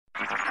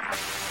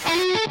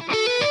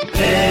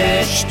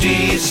HT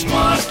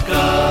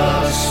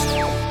Smartcast.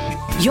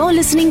 You're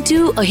listening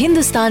to a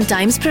Hindustan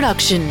Times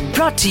production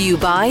brought to you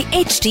by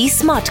HT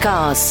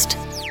Smartcast.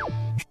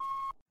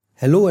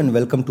 Hello and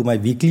welcome to my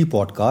weekly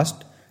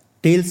podcast,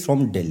 Tales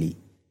from Delhi.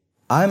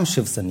 I am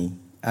Shiv Sani,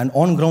 an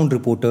on-ground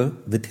reporter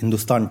with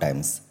Hindustan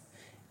Times.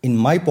 In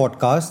my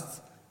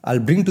podcasts, I'll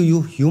bring to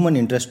you human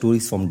interest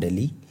stories from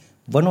Delhi,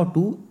 one or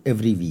two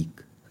every week.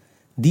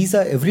 These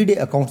are everyday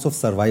accounts of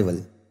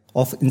survival,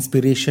 of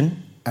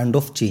inspiration and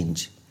of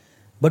change.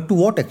 But to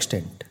what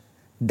extent?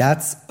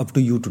 That's up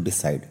to you to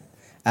decide.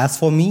 As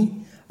for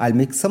me, I'll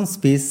make some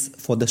space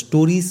for the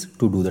stories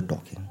to do the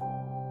talking.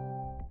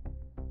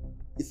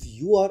 If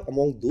you are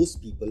among those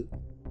people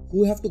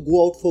who have to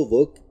go out for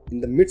work in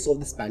the midst of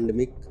this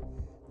pandemic,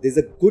 there's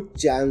a good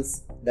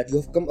chance that you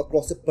have come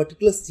across a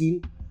particular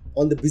scene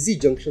on the busy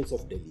junctions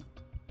of Delhi.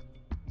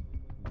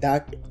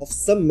 That of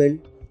some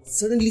men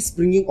suddenly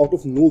springing out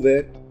of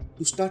nowhere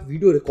to start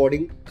video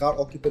recording car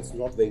occupants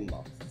not wearing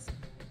masks.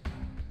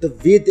 The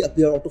way they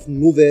appear out of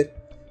nowhere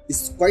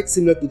is quite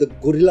similar to the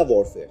guerrilla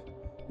warfare,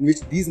 in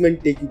which these men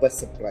take you by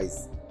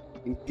surprise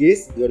in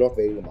case you are not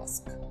wearing a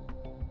mask.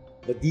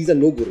 But these are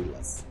no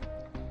guerrillas.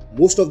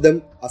 Most of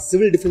them are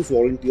civil defense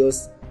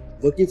volunteers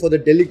working for the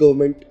Delhi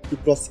government to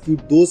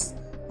prosecute those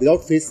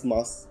without face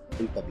masks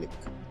in public.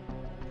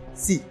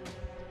 See,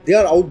 they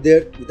are out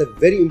there with a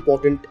very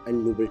important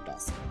and noble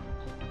task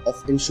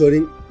of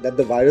ensuring that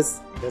the virus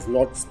does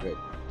not spread.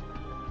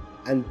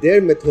 And their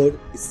method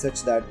is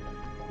such that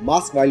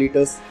mask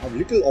violators have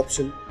little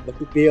option but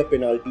to pay a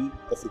penalty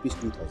of Rs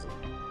 2,000.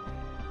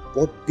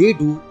 What they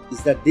do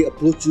is that they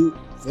approach you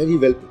very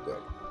well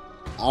prepared,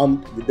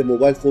 armed with the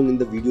mobile phone in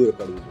the video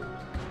recording mode.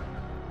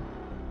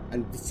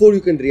 And before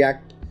you can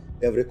react,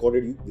 they have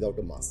recorded you without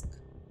a mask.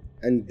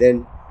 And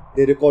then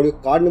they record your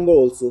car number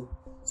also,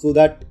 so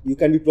that you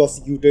can be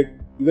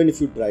prosecuted even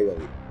if you drive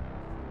away.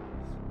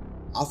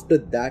 After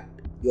that,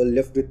 you are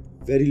left with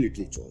very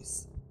little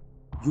choice.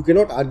 You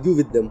cannot argue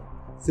with them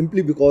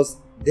simply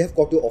because they have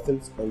caught your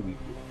offense on video.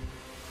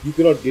 You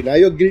cannot deny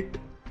your guilt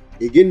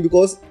again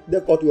because they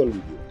have caught you on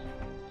video.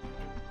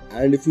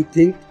 And if you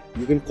think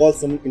you can call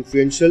someone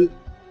influential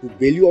to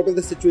bail you out of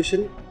the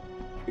situation,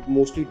 it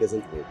mostly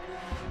doesn't work.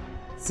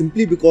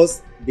 Simply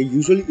because they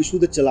usually issue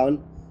the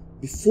challan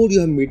before you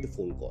have made the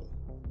phone call.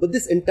 But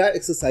this entire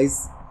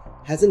exercise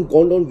hasn't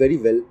gone down very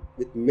well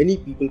with many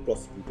people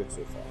prosecuted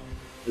so far.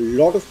 A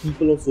lot of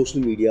people on social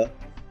media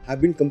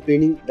have been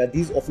complaining that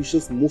these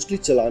officials mostly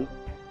challan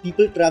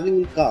people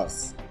travelling in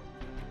cars.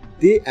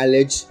 They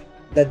allege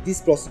that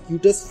these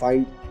prosecutors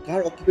find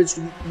car occupants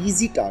to be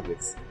easy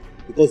targets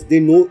because they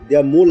know they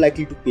are more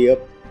likely to pay up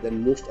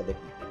than most other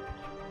people.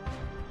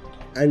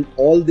 And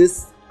all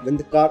this when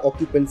the car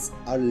occupants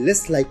are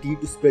less likely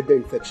to spread the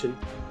infection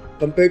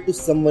compared to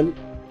someone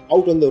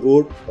out on the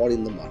road or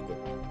in the market.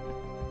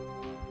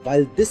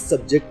 While this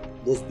subject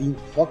was being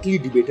hotly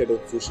debated on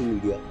social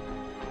media,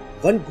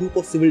 one group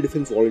of civil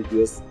defense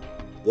volunteers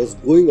was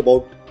going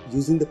about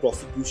using the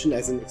prosecution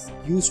as an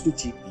excuse to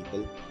cheat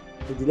people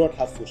who do not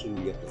have social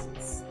media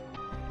presence.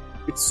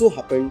 It so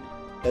happened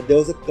that there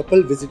was a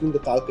couple visiting the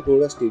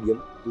Talkatoora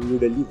Stadium in New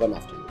Delhi one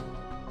afternoon.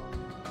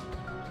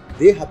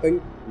 They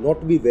happened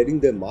not to be wearing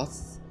their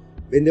masks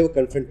when they were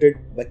confronted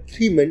by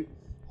three men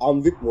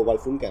armed with mobile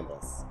phone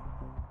cameras.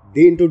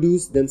 They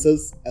introduced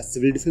themselves as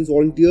civil defense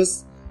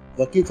volunteers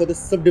working for the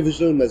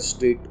Sub-Divisional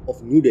Magistrate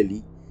of New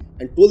Delhi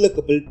and told the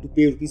couple to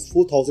pay Rs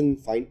 4,000 in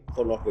fine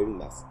for not wearing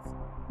masks.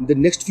 In the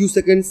next few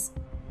seconds,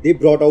 they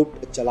brought out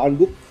a challan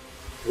book,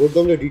 wrote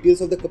down the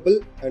details of the couple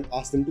and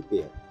asked them to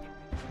pay up.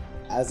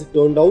 As it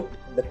turned out,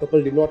 the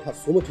couple did not have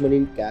so much money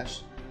in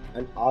cash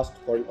and asked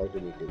for an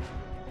alternative.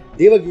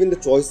 They were given the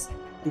choice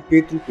to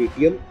pay through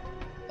Paytm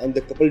and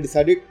the couple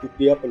decided to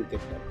pay up and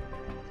get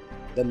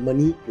out. The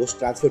money was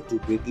transferred through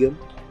Paytm,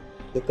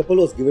 the couple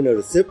was given a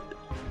receipt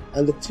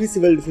and the three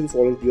civil defense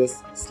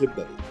volunteers slipped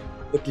away.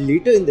 But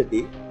later in the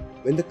day,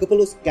 when the couple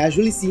was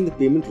casually seeing the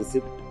payment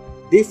receipt,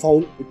 they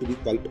found it to be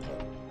quite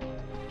odd.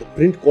 The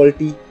print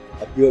quality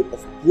appeared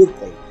of poor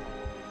quality.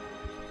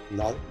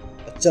 Now,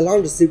 a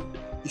challan receipt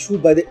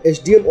issued by the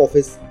SDM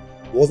office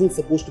wasn't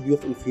supposed to be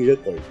of inferior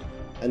quality,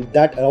 and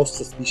that aroused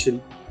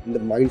suspicion in the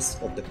minds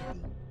of the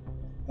couple.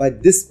 By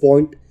this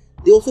point,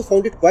 they also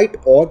found it quite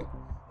odd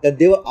that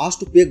they were asked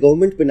to pay a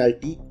government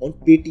penalty on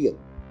Paytm.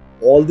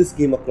 All this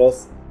came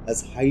across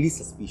as highly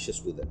suspicious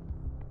to them.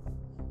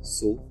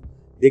 So,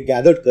 they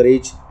gathered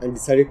courage and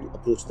decided to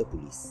approach the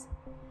police.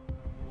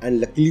 And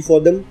luckily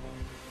for them,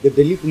 the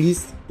Delhi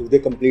police took their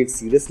complaint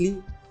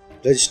seriously,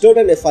 registered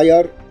an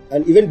FIR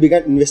and even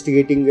began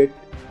investigating it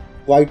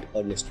quite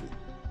earnestly.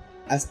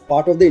 As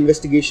part of the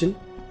investigation,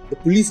 the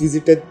police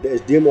visited the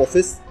SDM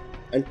office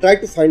and tried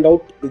to find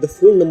out if the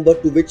phone number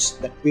to which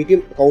that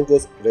Paytm account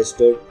was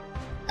registered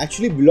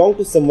actually belonged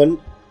to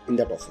someone in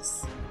that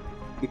office.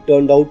 It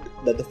turned out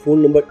that the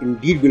phone number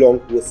indeed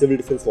belonged to a civil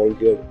defense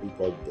volunteer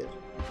employed there.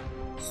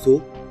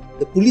 So,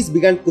 the police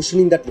began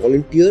questioning that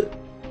volunteer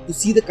to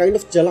see the kind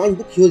of challan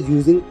book he was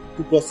using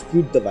to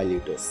prosecute the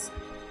violators.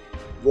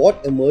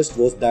 What emerged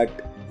was that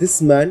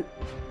this man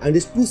and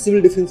his two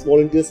civil defense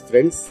volunteers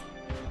friends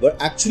were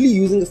actually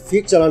using a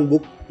fake challan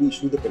book to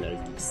issue the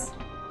penalties.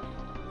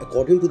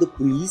 According to the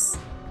police,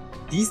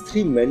 these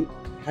three men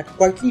had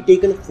quietly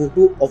taken a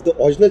photo of the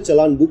original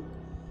challan book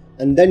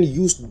and then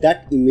used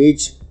that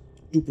image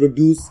to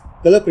produce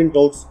color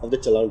printouts of the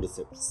challan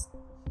receipts.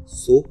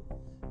 So,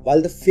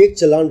 while the fake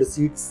challan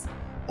receipts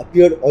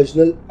appeared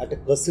original at a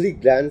cursory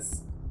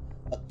glance,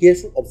 a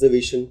careful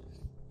observation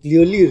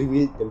clearly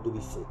revealed them to be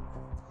fake.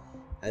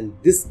 And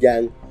this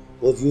gang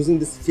was using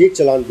this fake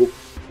challan book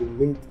to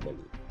mint money.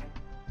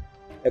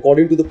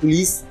 According to the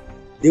police,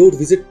 they would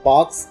visit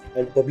parks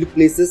and public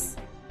places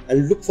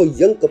and look for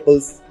young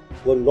couples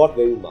who are not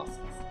wearing masks.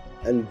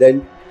 And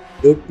then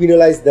they would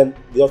penalize them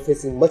without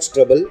facing much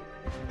trouble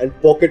and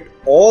pocket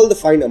all the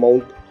fine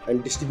amount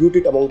and distribute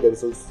it among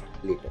themselves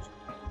later.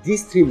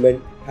 These three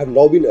men have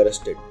now been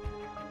arrested,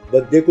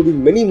 but there could be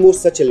many more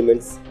such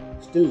elements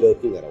still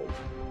lurking around.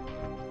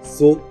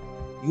 So,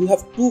 you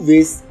have two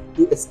ways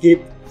to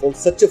escape from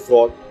such a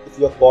fraud if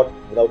you are caught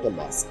without a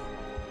mask.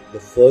 The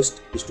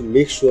first is to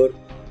make sure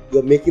you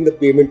are making the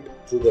payment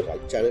through the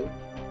right channel,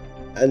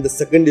 and the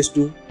second is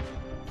to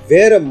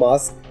wear a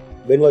mask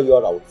whenever you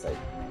are outside.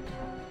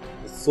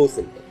 It's so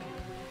simple.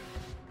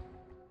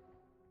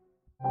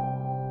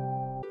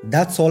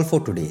 That's all for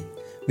today.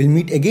 We'll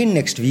meet again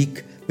next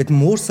week with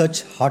more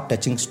such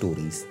heart-touching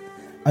stories.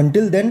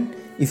 Until then,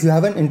 if you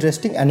have an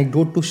interesting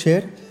anecdote to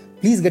share,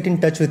 please get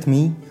in touch with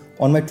me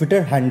on my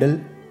Twitter handle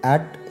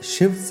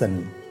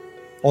 @ShivSunny.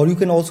 Or you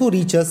can also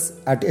reach us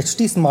at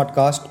HT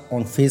Smartcast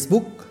on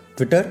Facebook,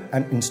 Twitter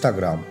and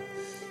Instagram.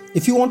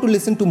 If you want to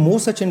listen to more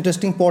such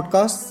interesting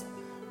podcasts,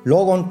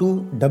 log on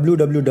to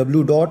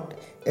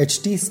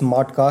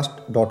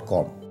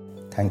www.htsmartcast.com.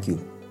 Thank you.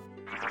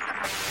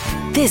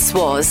 This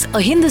was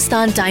a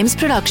Hindustan Times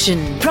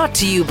production brought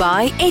to you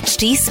by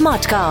HT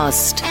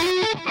Smartcast.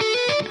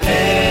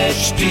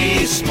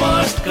 HT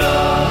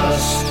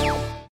Smartcast.